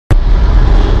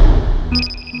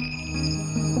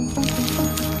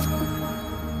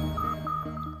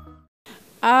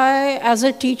As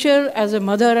a teacher, as a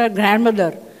mother, a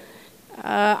grandmother,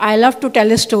 I love to tell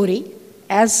a story.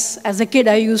 As a kid,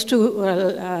 I used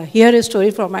to hear a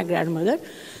story from my grandmother.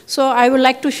 So I would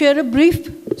like to share a brief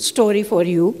story for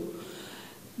you.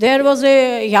 There was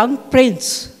a young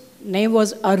prince, name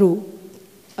was Puru,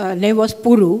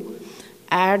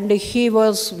 and he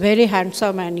was very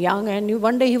handsome and young, and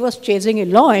one day he was chasing a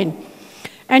lion,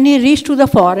 and he reached to the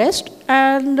forest,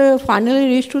 and finally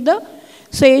reached to the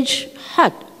sage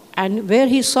hut, and where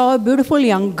he saw a beautiful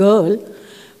young girl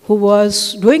who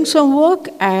was doing some work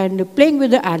and playing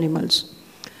with the animals.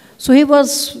 So he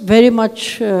was very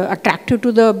much attracted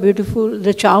to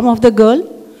the charm of the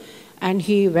girl, and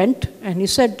he went and he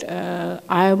said,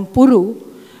 I am Puru,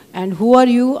 and who are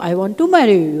you? I want to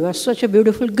marry you. You are such a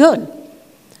beautiful girl.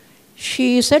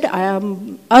 She said, I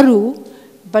am Aru,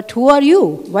 but who are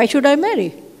you? Why should I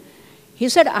marry? He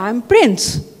said, I am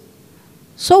prince.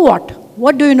 So what?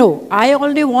 What do you know? I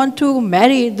only want to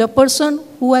marry the person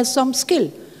who has some skill.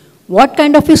 What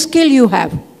kind of a skill you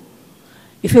have?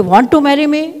 If you want to marry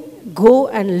me, go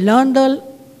and learn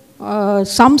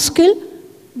some skill,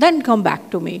 then come back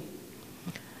to me.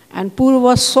 And Puru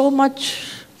was so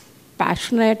much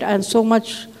passionate and so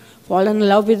much fallen in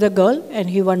love with the girl, and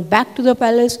he went back to the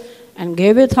palace and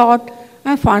gave a thought,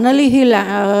 and finally he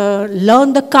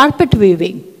learned the carpet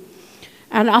weaving.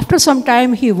 And after some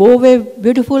time, he wove a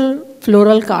beautiful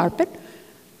floral carpet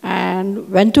and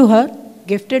went to her,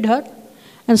 gifted her,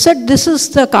 and said, this is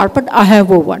the carpet I have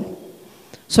woven.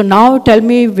 So now tell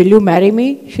me, will you marry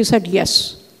me? She said,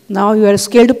 yes. Now you are a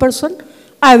skilled person,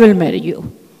 I will marry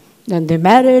you. Then they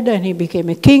married, and he became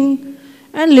a king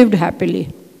and lived happily.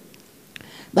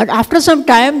 But after some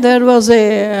time, there was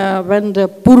when the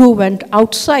Puru went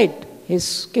outside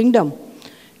his kingdom,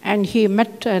 and he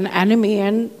met an enemy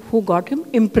and who got him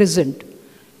imprisoned.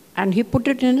 And he put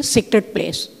it in a secret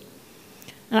place.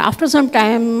 And after some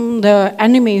time, the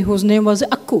enemy, whose name was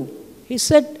Akku, he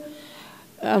said,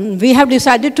 we have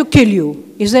decided to kill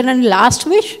you. Is there any last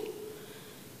wish?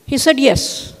 He said,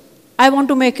 yes, I want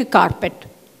to make a carpet.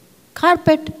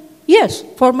 Carpet? Yes,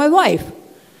 for my wife.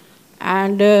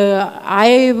 And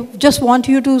I just want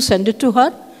you to send it to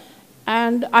her,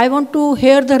 and I want to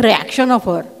hear the reaction of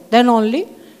her. Then only,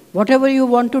 whatever you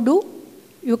want to do,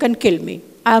 you can kill me.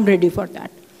 I am ready for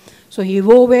that. So he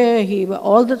wove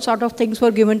all the sort of things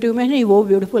were given to him, and he wove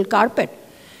beautiful carpet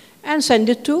and sent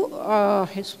it to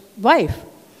his wife.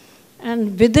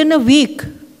 And within a week,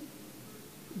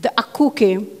 the Akku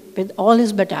came with all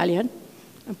his battalion,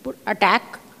 and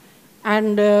attack,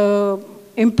 and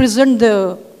imprisoned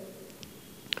the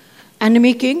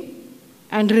enemy king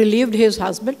and relieved his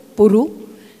husband, Puru.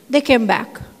 They came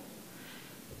back.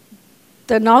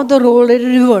 Now the role is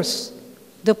reversed.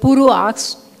 The Puru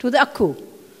asked to the Akku,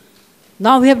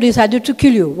 now we have decided to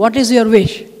kill you. What is your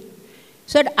wish? He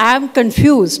said, I am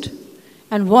confused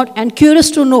and curious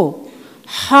to know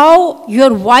how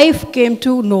your wife came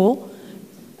to know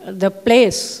the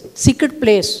place, secret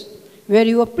place where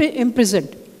you were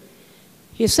imprisoned.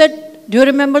 He said, do you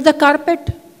remember the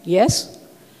carpet? Yes.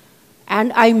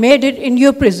 And I made it in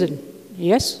your prison.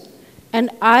 Yes. And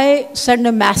I sent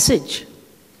a message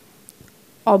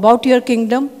about your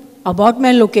kingdom, about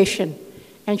my location.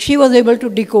 And she was able to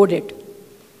decode it.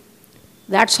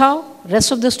 That's how,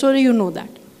 rest of the story, you know that.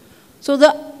 So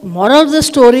the moral of the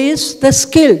story is the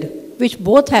skilled, which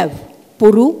both have.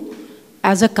 Puru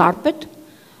as a carpet,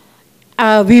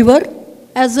 weaver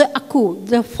as a Akku,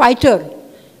 the fighter,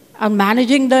 and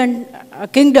managing the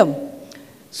kingdom.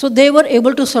 So they were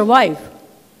able to survive.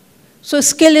 So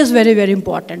skill is very, very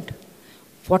important.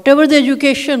 Whatever the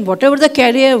education, whatever the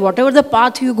career, whatever the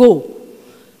path you go,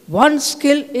 one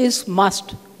skill is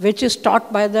must, which is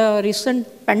taught by the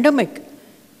recent pandemic.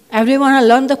 Everyone has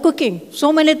learned the cooking,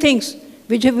 so many things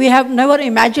which we have never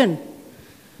imagined.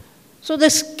 So the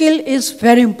skill is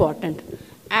very important.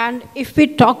 And if we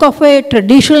talk of a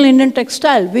traditional Indian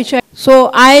textile,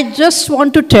 so I just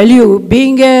want to tell you,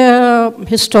 being a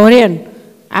historian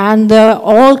and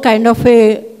all kind of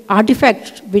a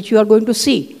artifacts which you are going to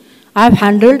see, I have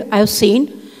handled, I have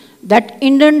seen that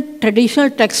Indian traditional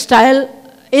textile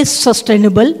is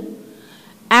sustainable,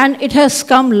 and it has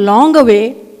come long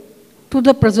way to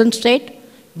the present state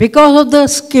because of the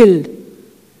skilled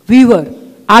weaver,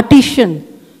 artisan,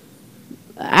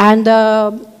 and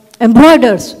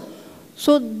embroiders.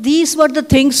 So these were the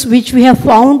things which we have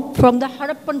found from the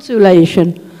Harappan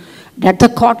civilization. That the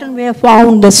cotton we have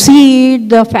found, the seed,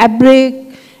 the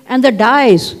fabric, and the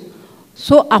dyes.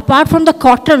 So apart from the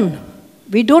cotton,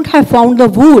 we don't have found the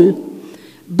wool,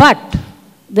 but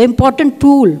the important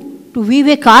tool to weave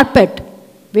a carpet,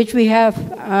 which we have,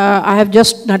 I have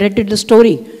just narrated the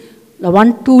story. The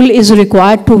one tool is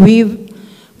required to weave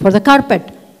for the carpet,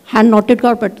 hand-knotted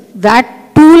carpet.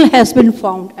 That tool has been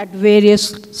found at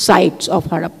various sites of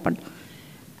Harappan.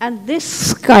 And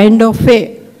this kind of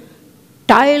a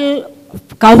tile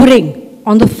covering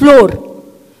on the floor,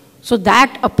 so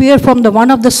that appeared from the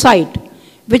one of the site,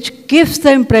 which gives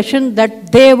the impression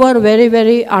that they were very,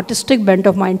 very artistic bent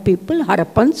of mind people,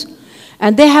 Harappans,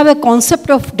 and they have a concept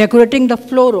of decorating the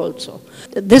floor also.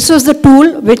 This was the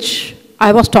tool which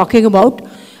I was talking about,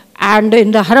 and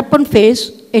in the Harappan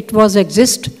phase, it was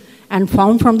exist and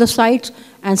found from the sites,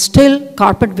 and still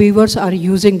carpet weavers are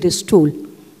using this tool.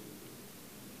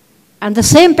 And the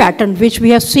same pattern which we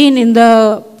have seen in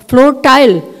the floor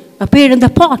tile appeared in the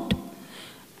pot.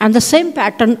 And the same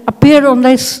pattern appeared on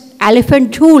this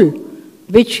elephant jewel,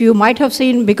 which you might have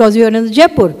seen because you are in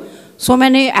Jaipur. So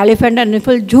many elephant and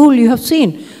elephant jewel you have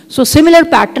seen. So similar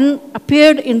pattern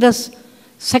appeared in the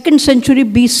 2nd century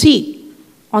BC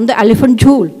on the elephant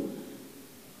jewel.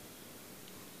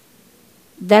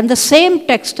 Then the same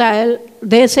textile,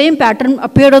 the same pattern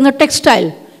appeared on the textile,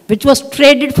 which was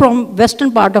traded from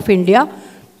western part of India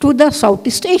to the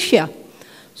Southeast Asia.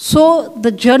 So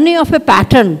the journey of a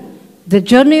pattern, the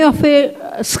journey of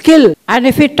a skill, and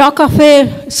if we talk of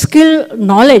a skill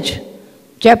knowledge,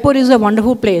 Jaipur is a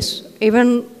wonderful place.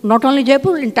 Even not only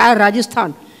Jaipur, entire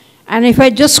Rajasthan. And if I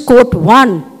just quote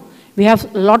one, we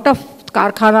have a lot of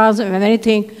karkhanas and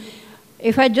anything.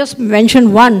 If I just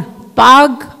mention one,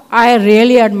 Pag, I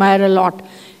really admire a lot.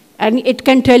 And it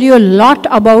can tell you a lot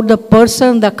about the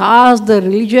person, the caste, the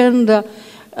religion, the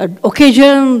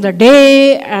occasion, the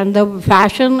day, and the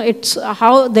fashion. It's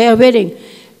how they are wearing.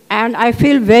 And I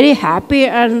feel very happy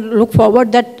and look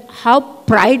forward that how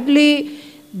proudly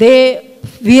they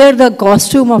wear the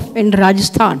costume of in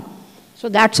Rajasthan. So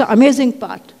that's an amazing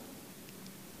part.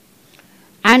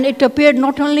 And it appeared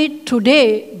not only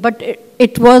today, but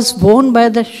it was worn by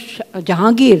the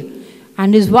Jahangir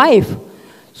and his wife.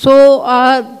 So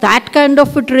that kind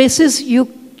of traces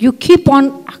you keep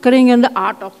on occurring in the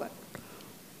art of it.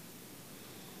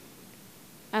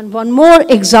 And one more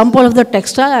example of the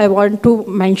textile I want to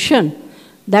mention,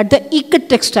 that the ikat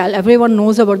textile, everyone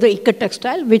knows about the ikat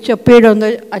textile, which appeared on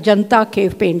the Ajanta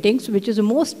cave paintings, which is the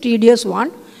most tedious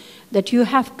one, that you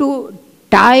have to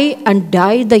tie and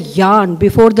dye the yarn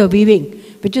before the weaving,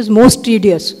 which is most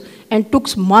tedious and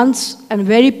took months, and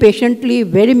very patiently,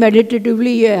 very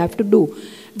meditatively you have to do.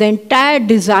 The entire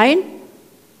design,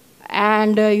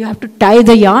 and you have to tie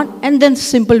the yarn, and then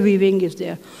simple weaving is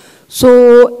there.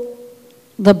 So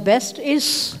the best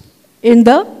is in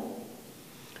the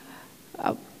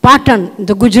Patan,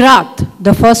 the Gujarat,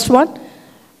 the first one,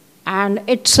 and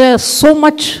it's so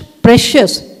much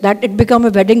precious that it became a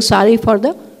wedding sari for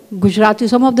the Gujarati,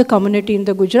 some of the community in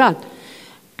the Gujarat.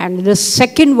 And the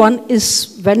second one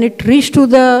is when it reached to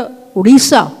the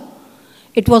Odisha,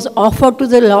 it was offered to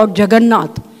the Lord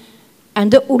Jagannath,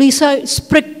 and the Odisha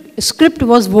script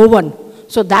was woven.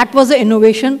 So that was the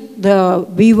innovation the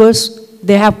weavers,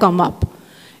 they have come up.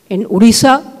 In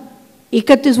Odisha,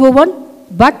 ikat is woven,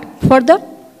 but for the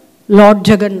Lord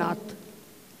Jagannath.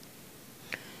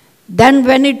 Then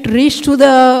when it reached to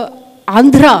the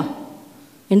Andhra,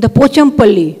 in the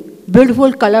Pochampalli,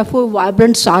 beautiful, colorful,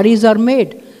 vibrant saris are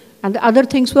made, and the other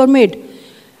things were made.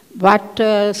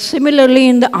 But similarly,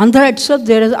 in the Andhra itself,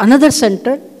 there is another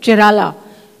center, Chirala,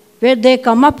 where they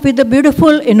come up with a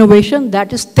beautiful innovation,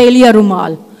 that is Telia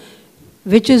Rumal,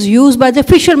 which is used by the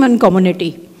fishermen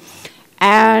community.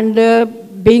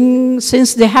 And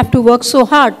since they have to work so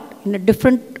hard in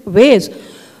different ways,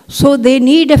 so they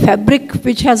need a fabric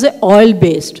which has an oil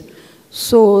based.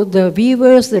 So the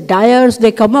weavers, the dyers,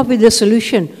 they come up with a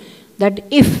solution that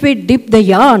if we dip the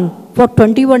yarn for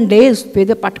 21 days with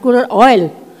a particular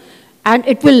oil, and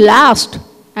it will last,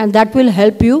 and that will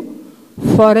help you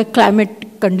for a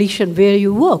climate condition where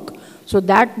you work. So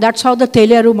that's how the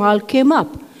Telia Rumal came up.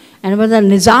 And when the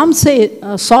Nizam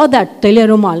saw that Telia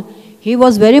Rumal, he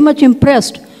was very much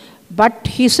impressed. But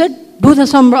he said, do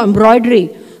some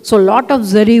embroidery. So a lot of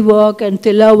zari work and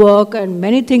tilla work and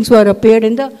many things were appeared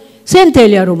in the same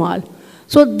Telia Rumal.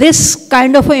 So this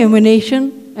kind of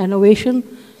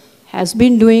innovation has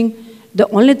been doing. The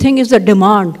only thing is the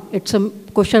demand. It's a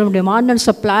question of demand and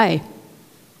supply.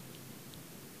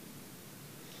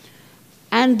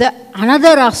 And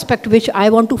another aspect which I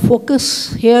want to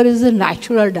focus here is the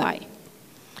natural dye.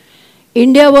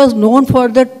 India was known for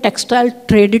the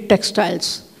traded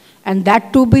textiles, and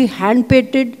that to be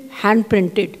hand-painted,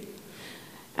 hand-printed.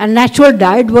 And natural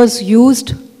dye was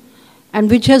used, and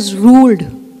which has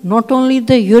ruled not only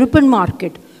the European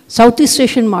market, Southeast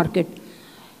Asian market,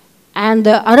 And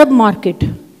the Arab market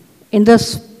in the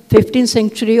 15th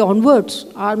century onwards,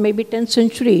 or maybe 10th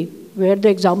century, where the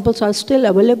examples are still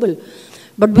available.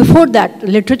 But before that,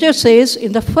 literature says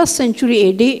in the 1st century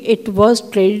AD, it was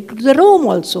traded to the Rome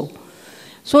also.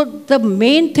 So the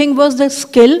main thing was the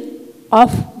skill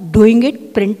of doing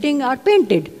it, printing or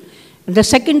painted. And the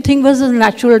second thing was the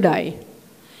natural dye,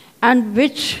 and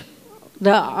which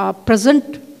the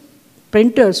present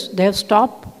printers, they have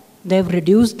stopped, they have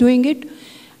reduced doing it.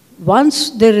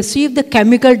 Once they received the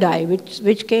chemical dye,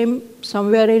 which came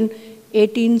somewhere in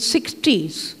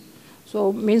 1860s,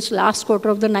 so means last quarter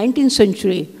of the 19th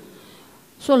century.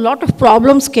 So a lot of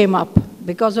problems came up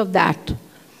because of that.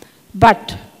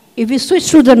 But if we switch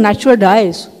to the natural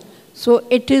dyes, so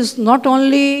it is not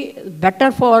only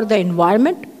better for the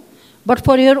environment, but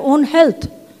for your own health.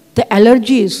 The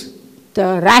allergies,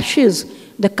 the rashes,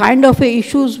 the kind of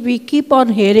issues we keep on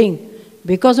hearing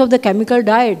because of the chemical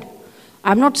dye.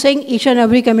 I'm not saying each and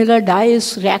every chemical dye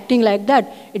is reacting like that.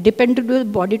 It depends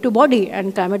on body to body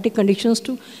and climatic conditions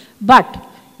too. But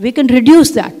we can reduce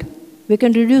that. We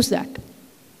can reduce that.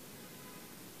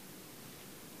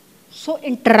 So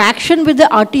interaction with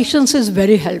the artisans is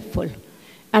very helpful.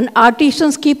 And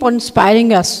artisans keep on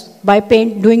inspiring us by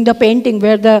doing the painting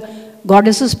where the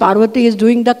goddesses Parvati is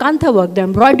doing the kantha work, the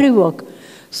embroidery work.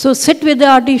 So sit with the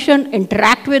artisan,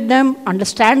 interact with them,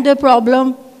 understand their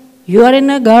problem. You are in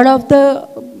a guard of the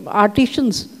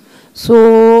artisans.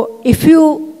 So if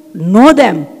you know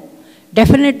them,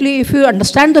 definitely if you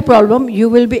understand the problem, you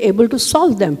will be able to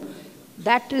solve them.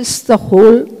 That is the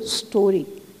whole story.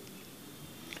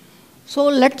 So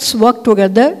let's work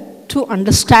together to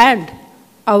understand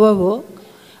our work.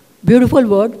 Beautiful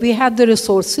word. We have the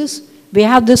resources. We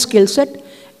have the skill set.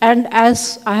 And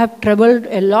as I have traveled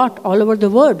a lot all over the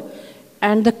world,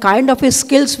 and the kind of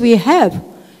skills we have,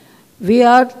 we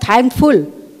are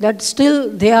thankful that still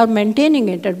they are maintaining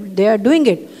it, they are doing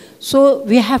it. So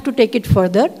we have to take it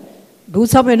further, do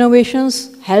some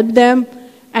innovations, help them,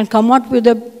 and come out with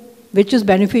which is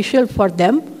beneficial for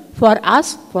them, for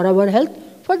us, for our health,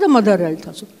 for the mother health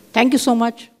also. Thank you so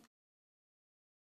much.